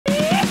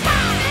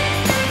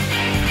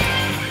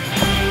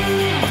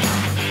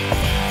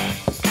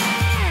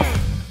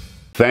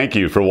Thank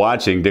you for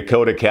watching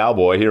Dakota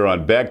Cowboy here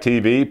on Beck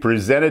TV,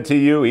 presented to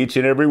you each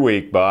and every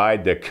week by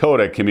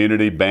Dakota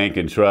Community Bank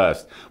and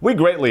Trust. We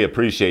greatly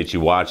appreciate you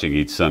watching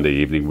each Sunday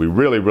evening. We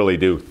really, really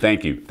do.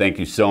 Thank you. Thank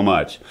you so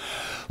much.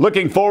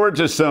 Looking forward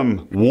to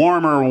some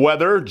warmer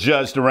weather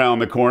just around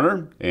the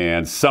corner,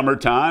 and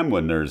summertime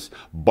when there's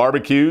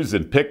barbecues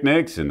and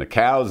picnics and the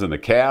cows and the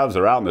calves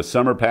are out in the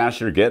summer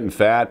pasture getting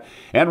fat,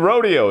 and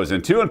rodeos,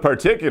 and two in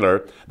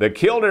particular, the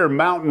Killdeer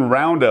Mountain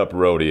Roundup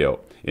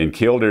Rodeo in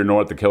Killdeer,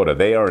 North Dakota.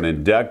 They are an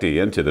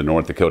inductee into the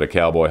North Dakota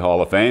Cowboy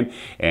Hall of Fame,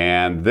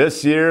 and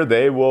this year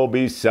they will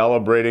be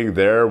celebrating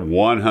their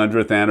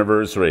 100th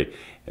anniversary.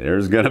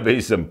 There's going to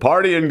be some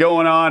partying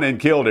going on in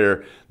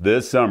Killdeer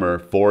this summer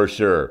for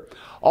sure.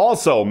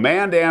 Also,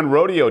 Mandan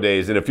Rodeo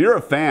Days, and if you're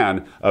a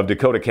fan of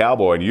Dakota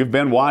Cowboy and you've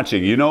been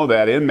watching, you know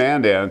that in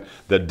Mandan,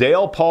 the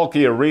Dale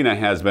Pahlke Arena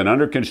has been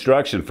under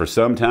construction for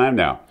some time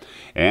now.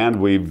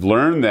 And we've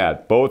learned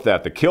that both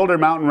at the Killdeer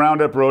Mountain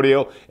Roundup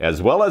Rodeo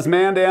as well as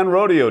Mandan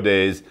Rodeo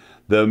Days,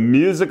 the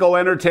musical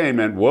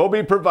entertainment will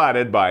be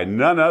provided by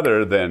none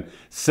other than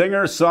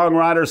singer,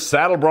 songwriter,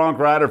 saddle bronc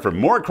rider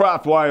from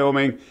Moorcroft,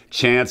 Wyoming,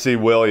 Chancey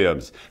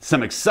WIlliams.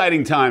 Some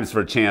exciting times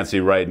for Chancey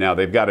right now.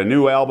 They've got a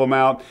new album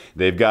out.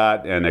 They've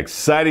got an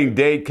exciting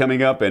date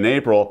coming up in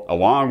April,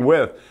 along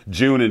with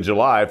June and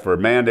July for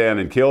Mandan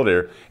and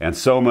Killdeer, and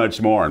so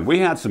much more. And we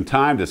had some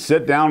time to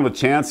sit down with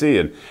Chancey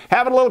and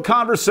have a little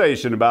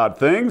conversation about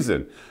things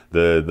and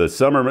the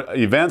summer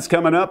events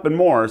coming up and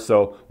more.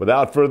 So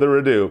without further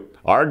ado,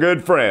 our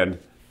good friend,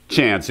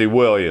 Chancey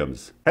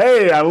WIlliams.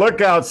 Hey, I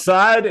look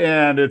outside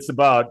and it's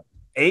about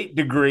 8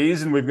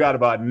 degrees and we've got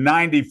about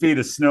 90 feet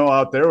of snow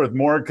out there with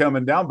more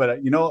coming down.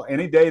 But you know,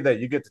 any day that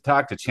you get to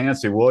talk to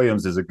Chancey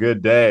WIlliams is a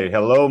good day.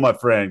 Hello, my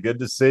friend. Good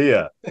to see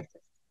you.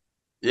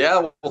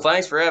 Yeah, well,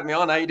 thanks for having me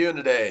on. How you doing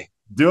today?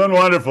 Doing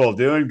wonderful.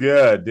 Doing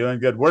good. Doing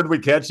good. Where did we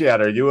catch you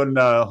at? Are you in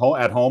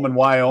at home in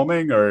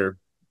Wyoming or?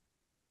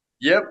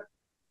 Yep.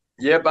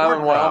 Yep, I'm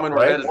in Wyoming.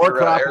 We're headed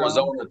for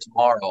Arizona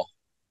tomorrow.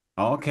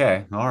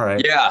 Okay, all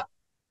right. Yeah.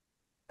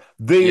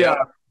 The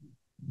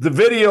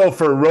video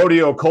for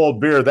Rodeo Cold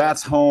Beer,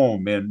 that's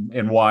home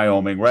in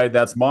Wyoming, right?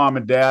 That's mom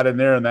and dad in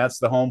there, and that's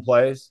the home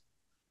place?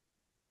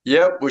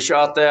 Yep, we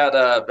shot that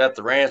at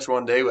the ranch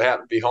one day. We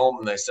happened to be home,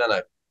 and they sent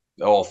a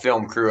whole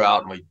film crew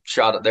out, and we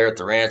shot it there at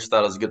the ranch.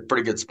 Thought it was a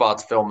pretty good spot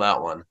to film that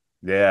one.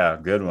 Yeah,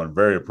 good one.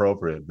 Very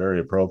appropriate.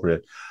 Very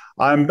appropriate.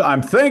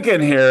 I'm thinking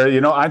here,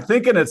 you know, I'm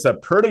thinking it's a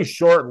pretty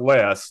short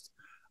list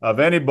of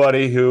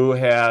anybody who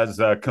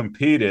has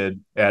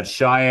competed at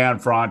Cheyenne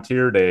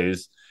Frontier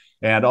Days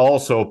and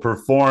also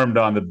performed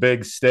on the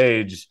big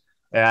stage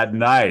at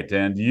night.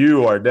 And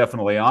you are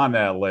definitely on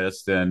that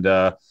list. And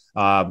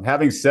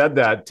having said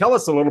that, tell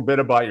us a little bit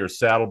about your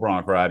saddle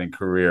bronc riding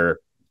career.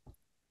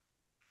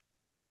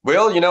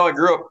 Well, you know, I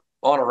grew up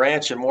on a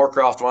ranch in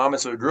Moorcroft, Wyoming.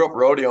 So we grew up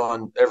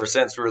rodeoing ever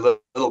since we were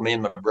little, me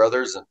and my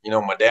brothers. And, you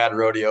know, my dad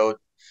rodeoed.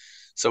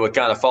 So we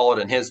kind of followed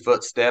in his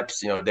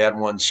footsteps. You know, Dad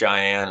won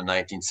Cheyenne in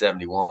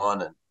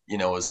 1971 and, you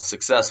know, was a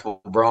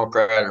successful bronc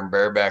rider and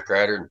bareback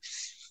rider. And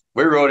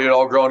we rodeoed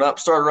all growing up.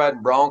 Started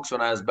riding broncs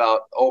when I was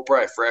about,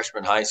 probably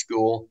freshman high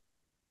school,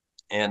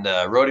 and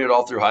rodeoed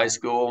all through high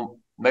school.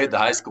 Made the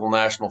high school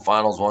national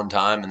finals one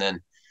time, and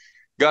then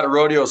got a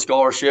rodeo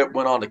scholarship,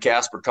 went on to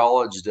Casper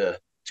College to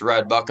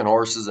ride bucking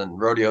horses, and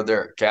rodeoed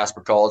there at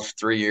Casper College for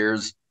 3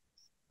 years.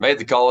 Made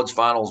the college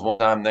finals one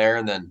time there,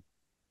 and then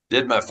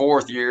did my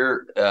 4th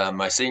year,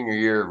 my senior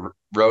year,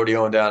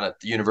 rodeoing down at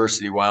the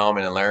University of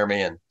Wyoming in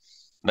Laramie, and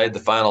made the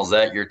finals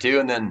that year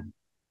too. And then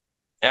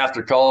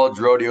after college,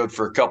 rodeoed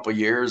for a couple of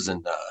years,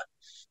 and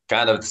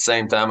kind of at the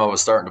same time I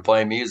was starting to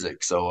play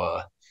music.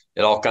 So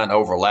it all kind of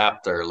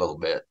overlapped there a little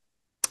bit.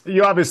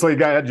 You obviously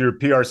got your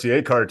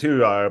PRCA card too,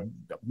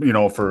 you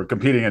know, for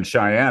competing in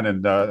Cheyenne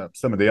and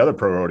some of the other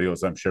pro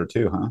rodeos, I'm sure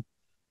too, huh?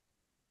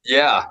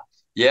 Yeah.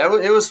 Yeah,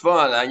 it was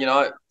fun. You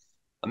know,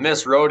 I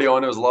missed rodeo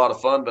and it was a lot of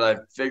fun, but I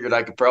figured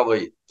I could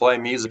probably play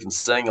music and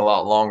sing a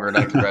lot longer and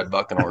I could ride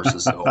bucking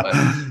horses.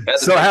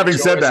 So having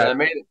said that,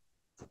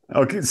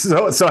 okay.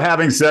 So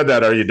having said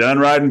that, are you done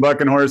riding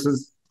bucking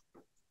horses?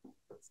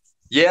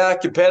 Yeah,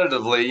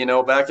 competitively, you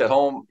know, back at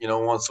home, you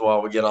know, once in a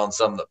while we get on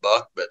some that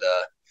buck, but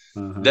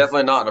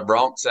definitely not in a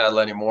bronc saddle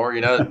anymore.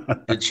 You know,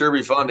 it'd sure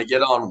be fun to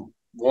get on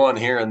one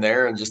here and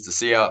there and just to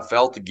see how it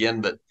felt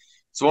again. But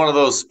it's one of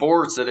those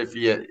sports that if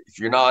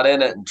you're not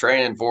in it and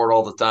training for it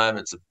all the time,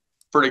 it's a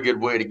pretty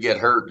good way to get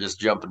hurt just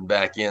jumping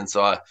back in.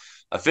 So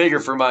I figure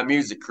for my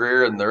music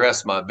career and the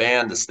rest of my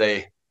band to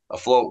stay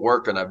afloat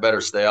working, I better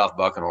stay off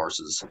bucking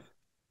horses.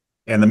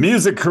 And the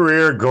music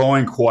career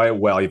going quite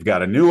well. You've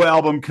got a new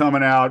album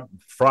coming out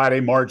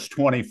Friday, March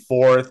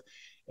 24th.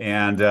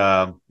 And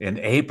in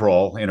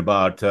April, in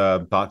about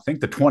I think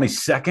the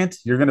 22nd,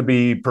 you're going to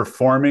be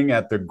performing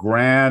at the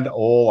Grand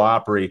Ole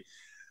Opry.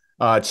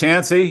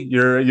 Chancey,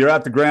 you're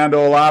at the Grand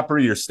Ole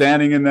Opry. You're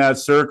standing in that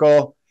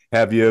circle.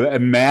 Have you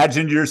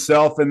imagined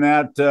yourself in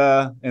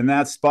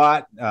that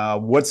spot?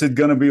 What's it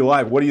going to be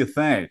like? What do you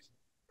think?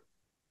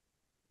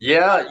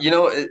 Yeah, you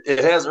know, it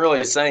hasn't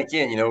really sank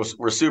in. You know,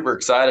 we're super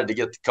excited to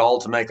get the call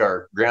to make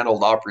our Grand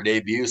Ole Opry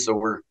debut. So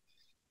we're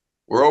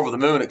we're over the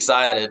moon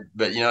excited,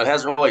 but it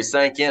hasn't really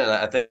sank in, and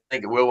I think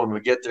it will when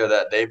we get there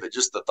that day. But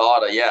just the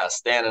thought of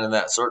standing in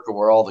that circle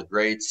where all the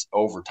greats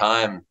over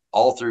time,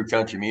 all through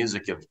country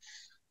music, have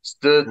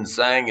stood and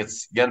sang,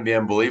 it's going to be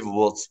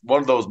unbelievable. It's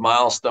one of those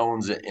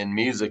milestones in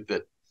music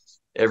that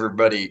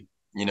everybody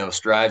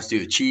strives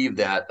to achieve,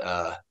 that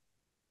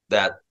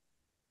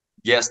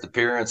guest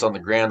appearance on the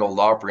Grand Ole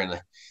Opry,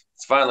 and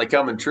it's finally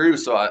coming true.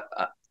 So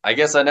I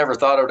guess I never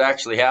thought it would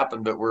actually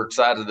happen, but we're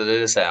excited that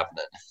it is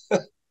happening.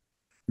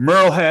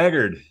 Merle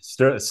Haggard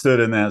stood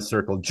in that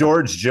circle.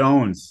 George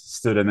Jones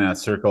stood in that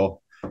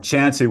circle.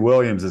 Chancey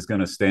WIlliams is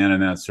going to stand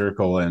in that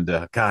circle,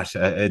 and gosh,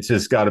 it's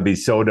just got to be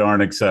so darn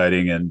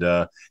exciting. And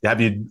are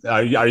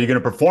you going to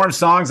perform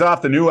songs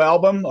off the new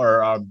album,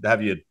 or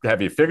have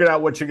you figured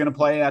out what you're going to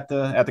play at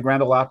the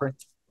Grand Ole Opry?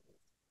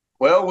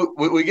 Well,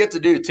 we get to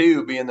do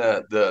two, being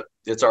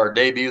it's our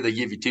debut. They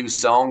give you two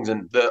songs,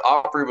 and the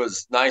Opry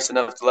was nice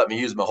enough to let me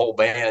use my whole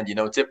band.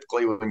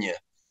 Typically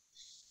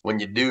when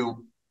you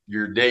do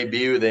your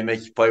debut, they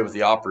make you play with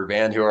the Opry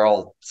band, who are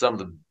all some of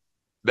the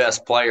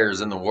best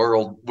players in the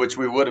world, which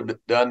we would have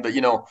done. But,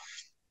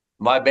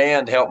 my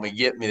band helped me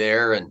get me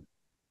there, and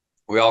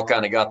we all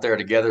kind of got there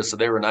together. So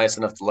they were nice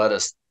enough to let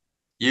us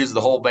use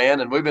the whole band.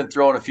 And we've been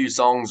throwing a few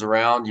songs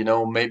around,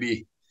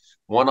 maybe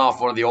one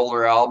off one of the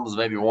older albums,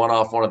 maybe one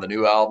off one of the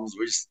new albums.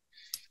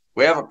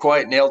 We haven't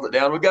quite nailed it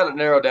down. We got it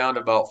narrowed down to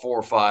about 4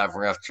 or 5. We're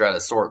going to have to try to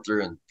sort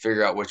through and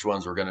figure out which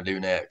ones we're going to do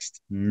next.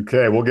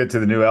 Okay, we'll get to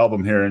the new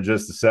album here in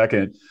just a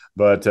second.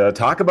 But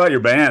talk about your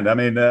band. I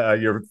mean,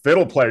 your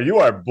fiddle player, you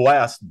are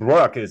blessed.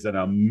 Brooke is an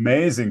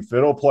amazing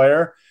fiddle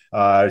player.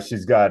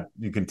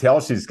 You can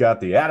tell she's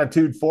got the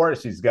attitude for it.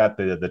 She's got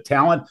the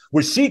talent.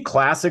 Was she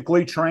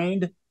classically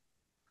trained?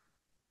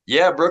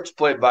 Yeah, Brooks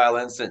played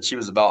violin since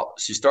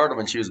she started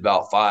when she was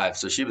about 5.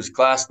 So she was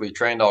classically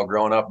trained all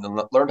growing up, and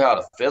then learned how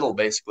to fiddle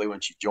basically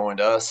when she joined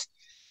us.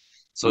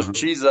 So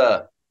she's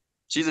a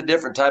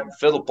different type of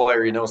fiddle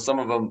player. Some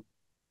of them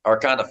are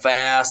kind of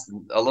fast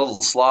and a little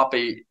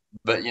sloppy,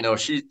 but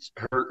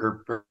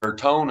her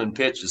tone and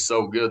pitch is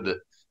so good that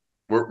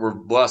we're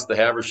blessed to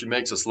have her. She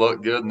makes us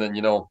look good. And then,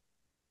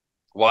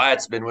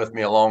 Wyatt's been with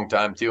me a long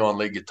time too on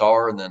lead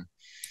guitar. And then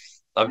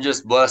I'm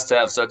just blessed to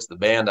have such the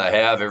band I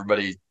have.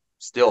 Everybody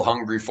still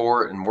hungry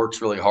for it and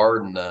works really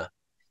hard. And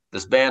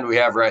this band we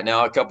have right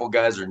now, a couple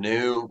guys are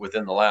new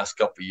within the last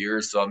couple of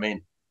years. So, I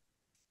mean,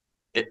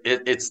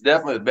 it's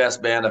definitely the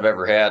best band I've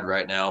ever had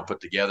right now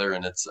put together.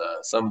 And it's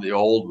some of the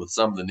old with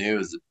some of the new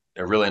is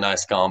a really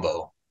nice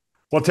combo.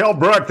 Well, tell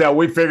Brooke that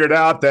we figured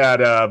out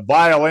that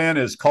violin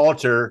is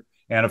culture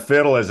and a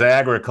fiddle is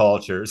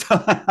agriculture.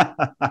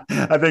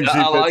 I think she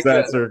fits like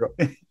that circle.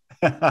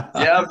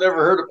 Yeah, I've never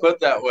heard it put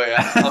that way.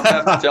 I'm going to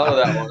have to tell her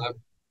that one.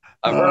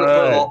 I've heard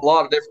it put a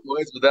lot of different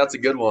ways, but that's a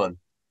good one.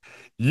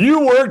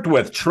 You worked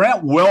with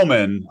Trent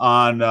Willman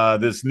on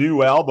this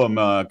new album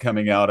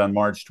coming out on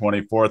March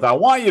 24th. I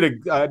want you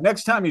to,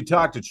 next time you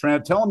talk to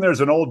Trent, tell him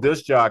there's an old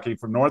disc jockey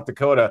from North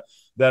Dakota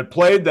that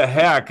played the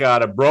heck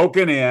out of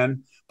Broken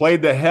In,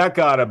 played the heck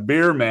out of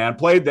Beer Man,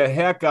 played the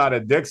heck out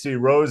of Dixie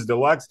Rose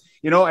Deluxe,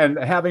 and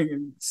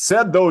having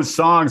said those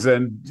songs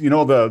and,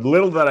 the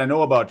little that I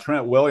know about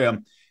Trent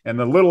Williams and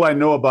the little I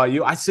know about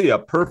you, I see a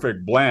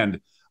perfect blend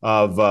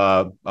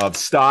of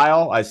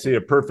style. I see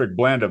a perfect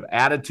blend of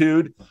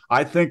attitude.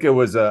 I think it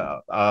was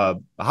how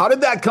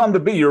did that come to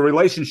be, your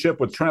relationship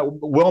with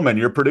Trent Willman,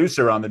 your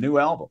producer on the new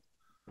album?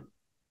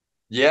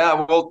 Yeah,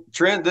 well,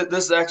 Trent,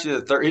 this is actually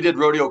the third. He did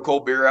Rodeo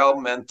Cold Beer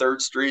album and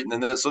Third Street, and then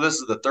this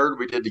is the third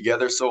we did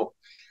together. So,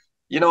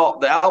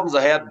 the albums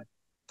I had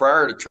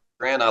prior to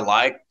Trent, I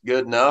liked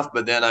good enough,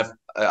 but then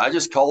I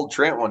just called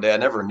Trent one day. I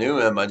never knew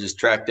him. I just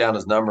tracked down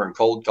his number and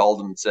cold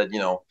called him and said,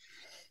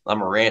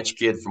 I'm a ranch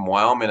kid from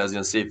Wyoming. I was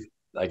going to see if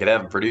I could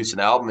have him produce an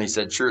album. He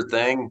said, sure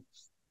thing.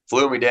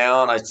 Flew me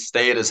down. I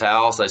stay at his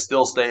house. I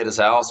still stay at his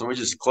house, and we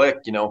just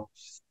clicked.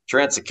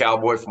 Trent's a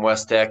cowboy from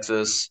West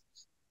Texas.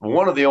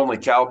 One of the only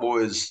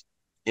cowboys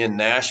in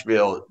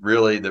Nashville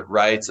really that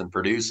writes and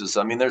produces.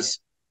 I mean, there's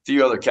a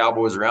few other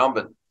cowboys around,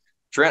 but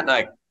Trent and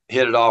I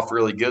hit it off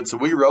really good. So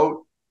we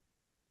wrote,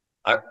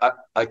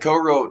 I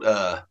co-wrote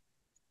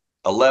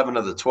 11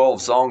 of the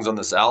 12 songs on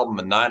this album,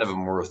 and 9 of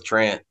them were with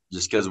Trent,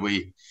 just because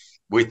we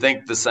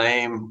think the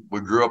same, we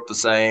grew up the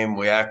same,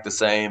 we act the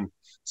same.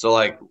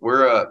 So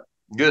we're a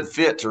good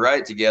fit to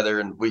write together,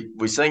 and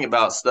we sing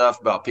about stuff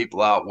about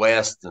people out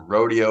west and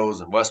rodeos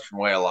and Western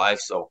way of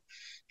life. So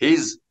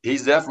he's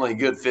definitely a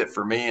good fit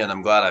for me, and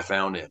I'm glad I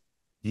found him.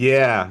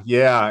 Yeah,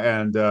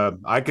 and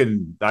I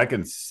can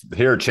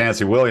hear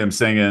Chancey WIlliams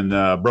singing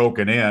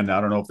 "Broken In." I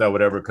don't know if that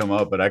would ever come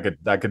up, but I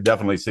could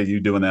definitely see you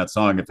doing that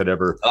song if it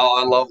ever.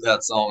 Oh, I love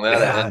that song.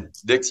 That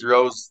Dixie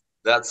Rose,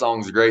 that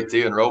song's great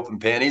too, and Rope and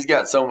Pen. He's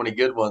got so many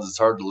good ones; it's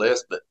hard to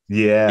list. But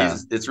yeah,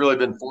 it's really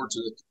been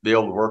fortunate to be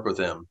able to work with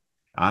him.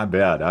 I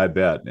bet,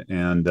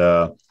 and.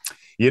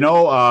 You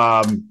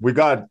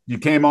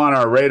came on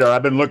our radar.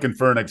 I've been looking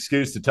for an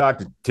excuse to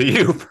talk to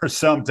you for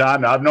some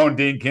time. I've known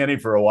Dean Kinney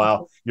for a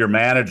while, your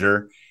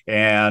manager,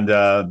 and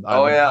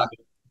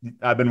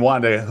I've been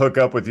wanting to hook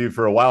up with you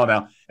for a while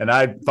now, and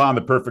I found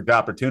the perfect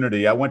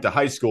opportunity. I went to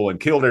high school in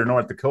Killdeer,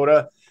 North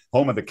Dakota,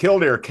 home of the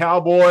Killdeer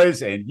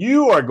Cowboys, and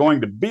you are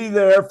going to be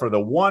there for the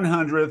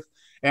 100th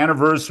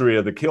anniversary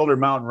of the Killdeer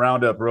Mountain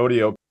Roundup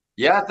Rodeo.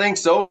 Yeah, I think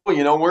so.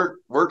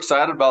 We're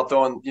excited about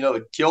throwing.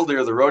 The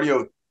Killdeer, the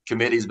rodeo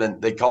committee's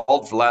they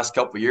called for the last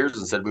couple of years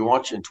and said we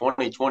want you in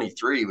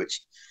 2023, which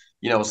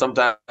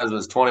sometimes it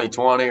was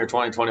 2020 or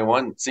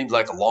 2021. It seems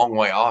like a long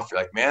way off.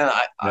 You're like, man,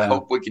 I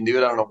hope we can do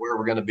it. I don't know where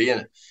we're going to be in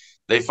it.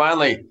 They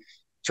finally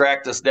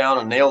tracked us down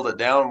and nailed it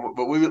down.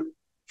 But we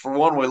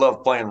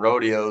love playing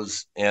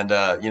rodeos, and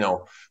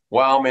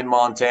Wyoming,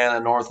 Montana,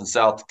 North and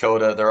South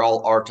Dakota, they're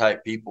all our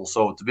type people.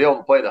 So to be able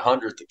to play the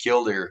 100th at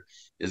Killdeer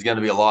is going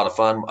to be a lot of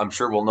fun. I'm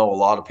sure we'll know a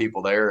lot of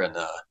people there, and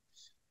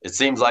it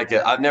seems like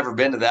I've never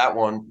been to that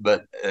one,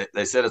 but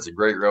they said it's a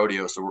great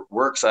rodeo, so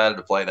we're excited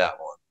to play that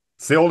one.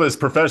 It's the oldest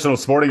professional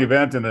sporting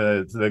event in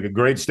the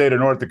great state of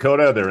North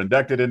Dakota. They're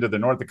inducted into the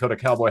North Dakota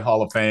Cowboy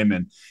Hall of Fame,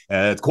 and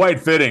it's quite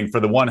fitting for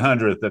the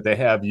 100th that they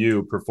have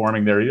you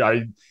performing there.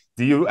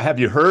 Have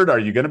you heard? Are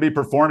you going to be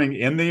performing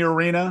in the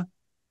arena?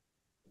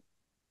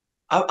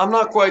 I'm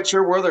not quite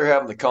sure where they're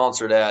having the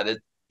concert at.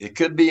 It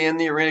could be in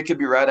the arena, it could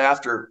be right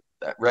after,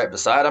 right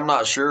beside. I'm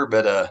not sure,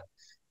 but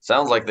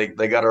sounds like they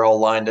got her all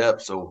lined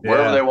up. So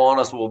wherever they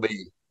want us, we'll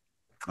be.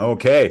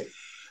 Okay.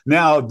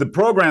 Now, the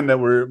program that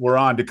we're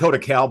on, Dakota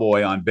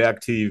Cowboy on Beck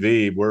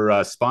TV,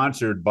 we're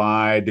sponsored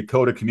by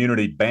Dakota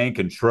Community Bank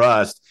and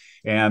Trust,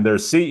 and their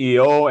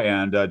CEO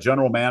and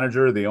general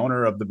manager, the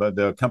owner of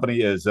the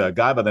company, is a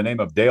guy by the name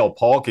of Dale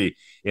Pahlke.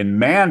 In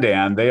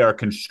Mandan, they are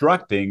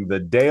constructing the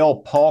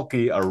Dale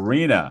Pahlke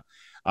Arena,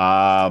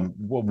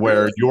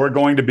 where you're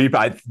going to be.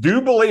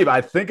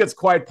 I think it's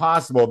quite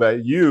possible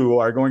that you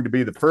are going to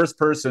be the first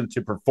person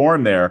to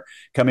perform there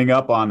coming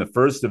up on the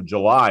 1st of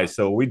July.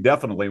 So we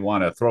definitely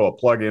want to throw a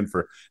plug in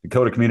for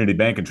Dakota Community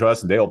Bank and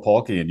Trust and Dale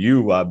Pahlke and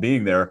you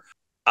being there.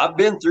 I've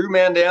been through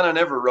Mandan. I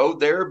never rode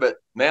there, but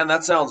man,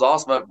 that sounds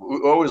awesome.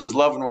 We always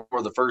love when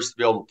we're the first to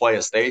be able to play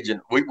a stage,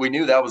 and we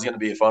knew that was going to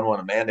be a fun one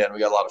in Mandan. We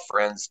got a lot of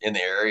friends in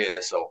the area,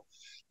 so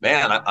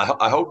man,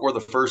 I hope we're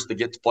the first to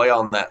get to play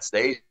on that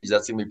stage.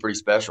 That's going to be pretty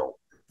special.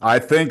 I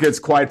think it's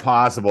quite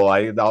possible.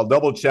 I'll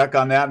double check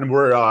on that, and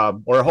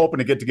we're hoping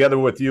to get together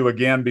with you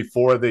again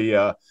before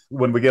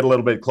when we get a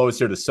little bit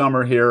closer to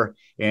summer here,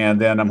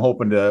 and then I'm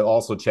hoping to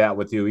also chat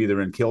with you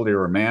either in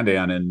Killdeer or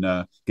Mandan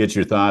and get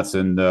your thoughts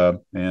and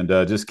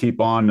just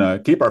keep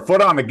our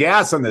foot on the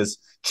gas on this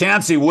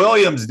Chancey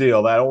WIlliams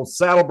deal, that old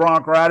saddle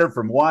bronc rider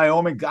from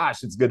Wyoming.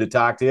 Gosh, it's good to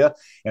talk to you,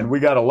 and we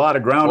got a lot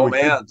of ground. Oh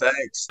man,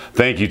 thanks.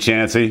 Thank you,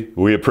 Chancey.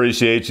 We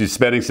appreciate you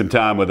spending some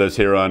time with us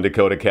here on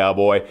Dakota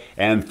Cowboy,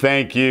 and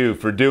thank you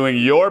for doing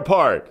your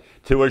part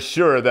to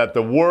assure that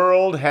the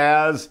world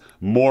has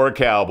more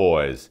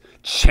cowboys.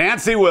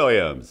 Chancey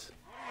WIlliams.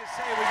 What do you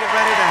say we get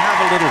ready to have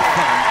a little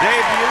fun?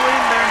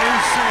 Debuting their new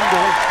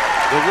single,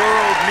 The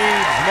World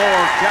Needs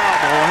More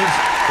Cowboys,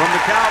 from the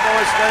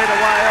cowboy state of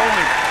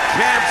Wyoming,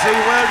 Chancey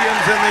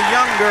WIlliams and the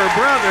Younger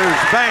Brothers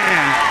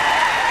Band.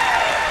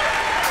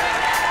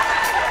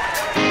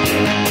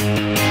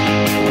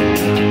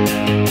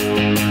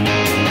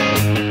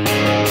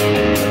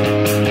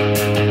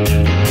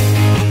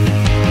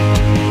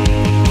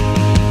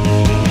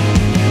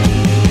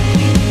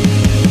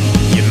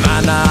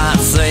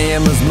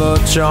 As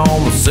much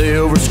on the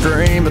silver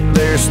screen, but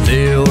they're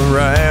still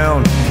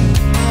around.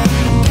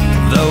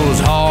 Those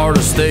hard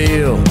of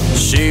steel,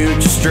 shoot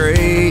you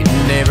straight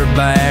and never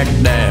back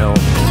down.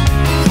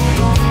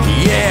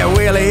 Yeah,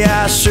 Willie,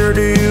 I sure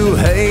do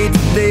hate to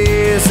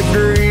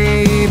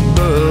disagree,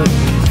 but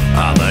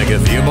I think a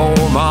few more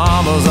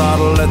mamas ought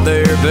to let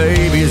their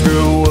babies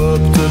grow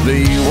up to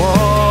be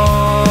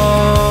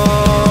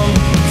one.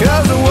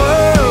 'Cause the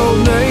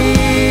world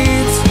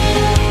needs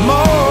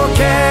more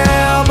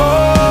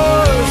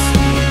cowboys,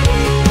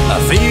 a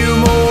few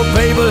more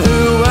people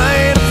who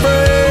ain't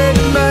afraid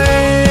to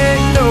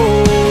make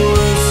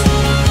noise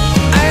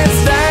and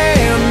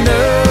stand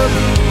up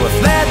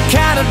with that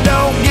kind of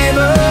don't give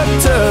up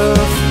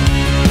tough.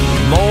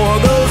 More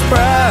of those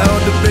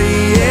proud to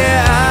be.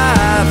 Yeah,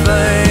 I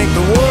think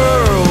the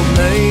world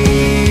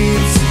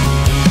needs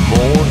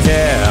more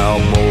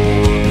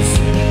cowboys.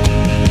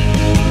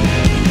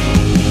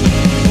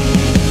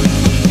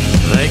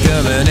 They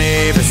come in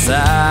every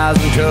size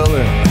and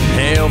color,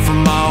 hail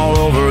from all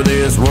over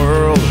this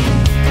world.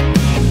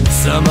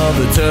 Some of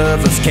the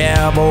toughest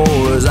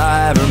cowboys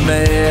I ever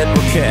met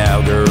were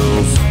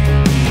cowgirls.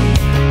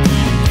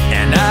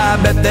 And I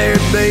bet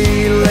there'd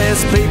be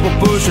less people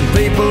pushing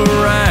people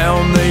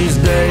around these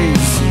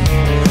days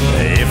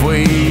if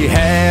we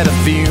had a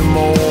few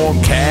more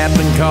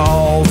captain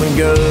calls and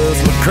Gus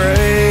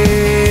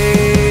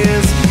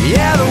McCrae's.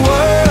 Yeah, the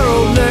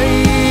world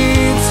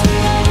needs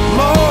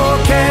more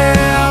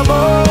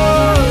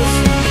cowboys,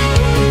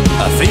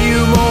 a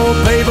few more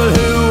people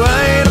who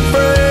ain't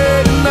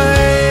afraid to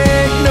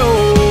make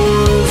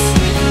noise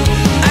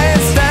and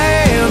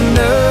stand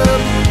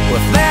up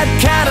with that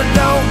kind of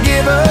don't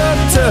give up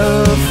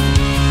tough.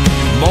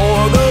 More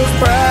of those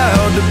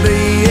proud to be.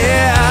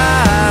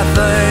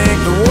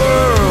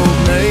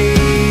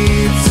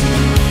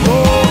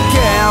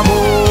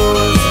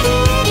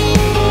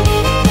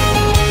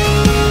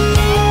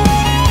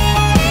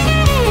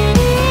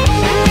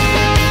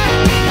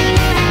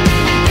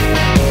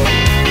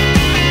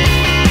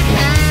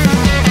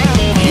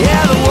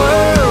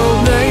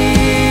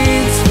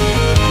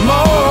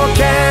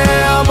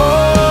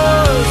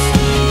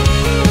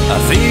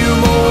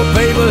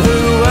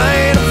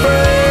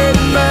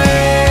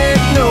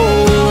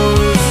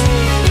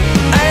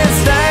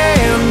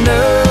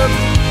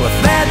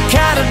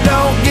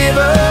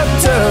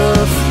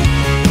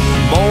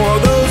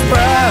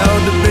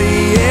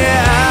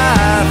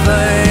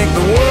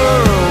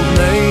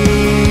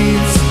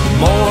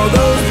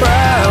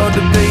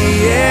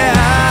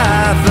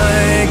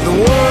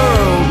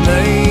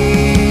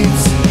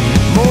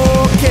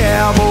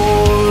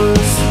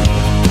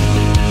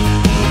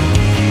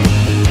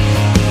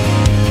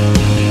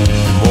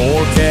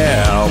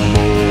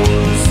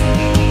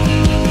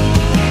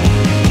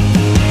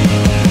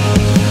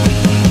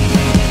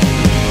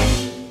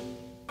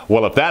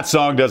 Well, if that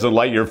song doesn't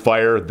light your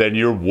fire, then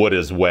your wood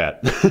is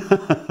wet.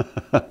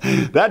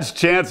 That's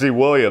Chancey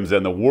WIlliams,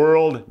 and the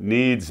world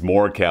needs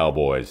more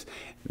cowboys.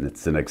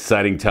 It's an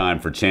exciting time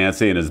for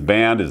Chancey and his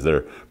band as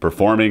they're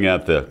performing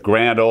at the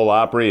Grand Ole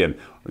Opry, and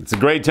it's a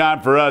great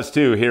time for us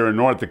too here in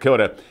North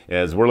Dakota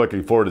as we're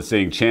looking forward to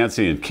seeing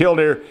Chancey in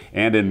Killdeer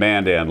and in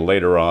Mandan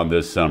later on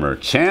this summer.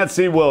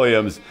 Chancey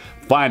WIlliams,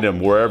 find him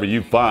wherever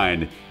you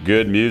find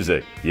good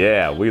music.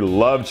 Yeah, we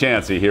love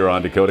Chancey here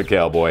on Dakota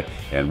Cowboy,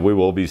 and we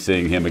will be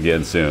seeing him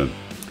again soon.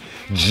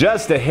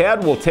 Just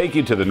ahead, we'll take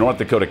you to the North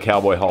Dakota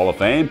Cowboy Hall of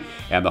Fame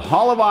and the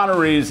Hall of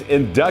Honorees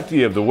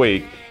inductee of the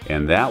week,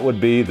 and that would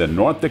be the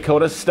North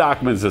Dakota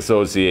Stockmen's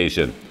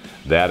Association.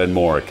 That and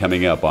more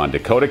coming up on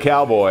Dakota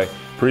Cowboy,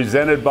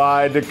 presented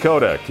by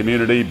Dakota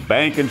Community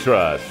Bank and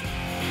Trust.